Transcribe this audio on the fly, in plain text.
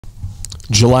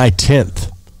July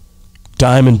 10th,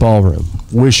 Diamond Ballroom.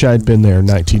 Wish I'd been there in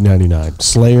 1999.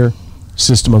 Slayer,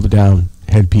 System of a Down,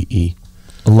 Head PE.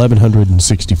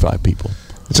 1,165 people.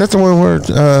 Is that the one where...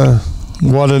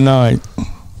 what a night.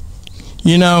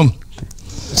 You know...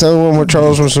 Is that the one where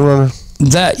Charles was the runner?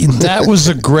 That was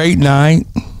a great night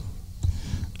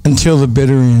until the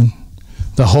bitter end.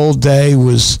 The whole day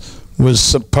was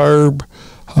superb.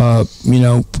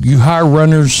 You hire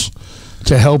runners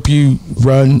to help you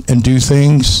run and do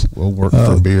things. We'll work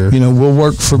for beer. We'll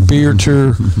work for beer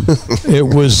tour. It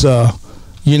was,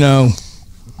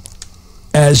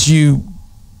 as you,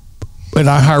 and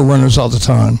I hire runners all the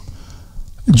time.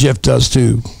 Jeff does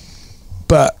too.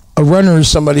 But a runner is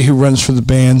somebody who runs for the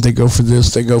band. They go for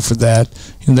this, they go for that,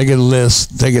 and they get a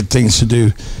list, they get things to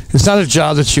do. It's not a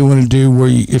job that you want to do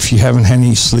if you haven't had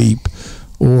any sleep,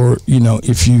 or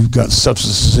if you've got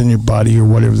substances in your body or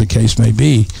whatever the case may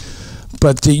be.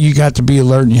 But you got to be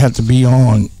alert and you have to be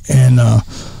on. And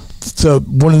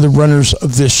one of the runners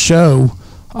of this show,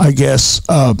 I guess,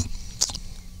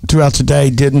 throughout the day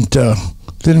didn't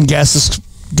gas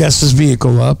his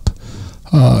vehicle up.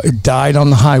 It died on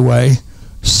the highway.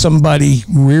 Somebody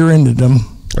rear-ended him.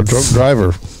 A drunk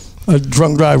driver.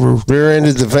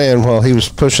 Rear-ended the van while he was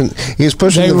pushing.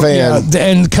 The van. Yeah,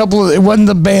 and it wasn't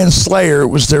the band Slayer. It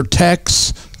was their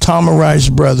Tex, Tom Arai's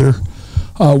brother.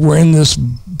 Were in this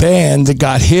band that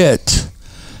got hit,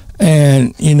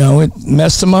 and it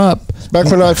messed them up. Back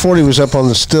when I-40 was up on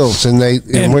the stilts, and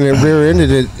when it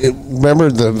rear-ended it, remember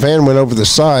the van went over the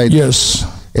side. Yes.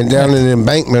 And down in an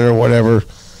embankment or whatever.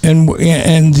 And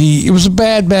it was a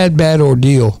bad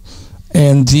ordeal,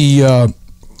 and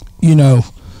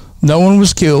no one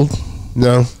was killed.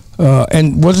 No.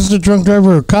 And wasn't the drunk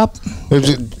driver a cop?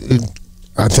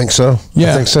 I think so.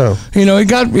 Yeah. I think so.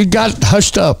 It got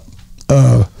hushed up.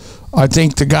 I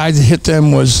think the guy that hit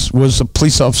them was a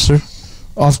police officer,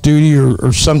 off duty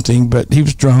or something, but he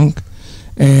was drunk,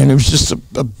 and it was just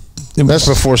that's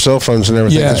before cell phones and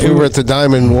everything. Yeah, we were at the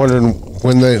Diamond wondering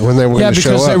when they were going to show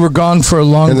up. Yeah, because they were gone for a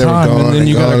long time, and then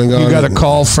you got a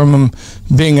call from them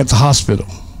being at the hospital.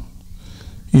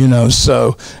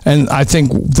 So, and I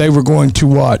think they were going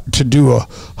to do a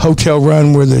hotel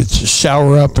run where they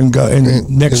shower up and go in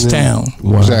next town.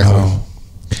 Wow. Exactly.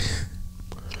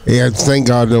 Yeah, thank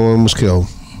God no one was killed.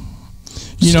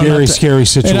 Scary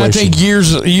situation. And I think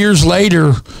years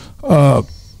later,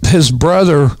 his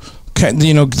brother,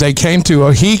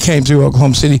 he came to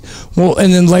Oklahoma City. Well,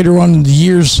 and then later on in the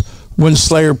years when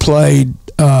Slayer played,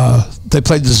 they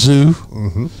played the Zoo,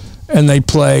 and they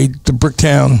played the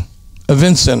Bricktown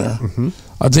Event Center.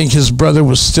 I think his brother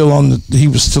was still he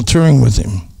was still touring with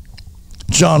him.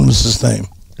 John was his name.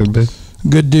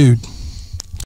 Good dude.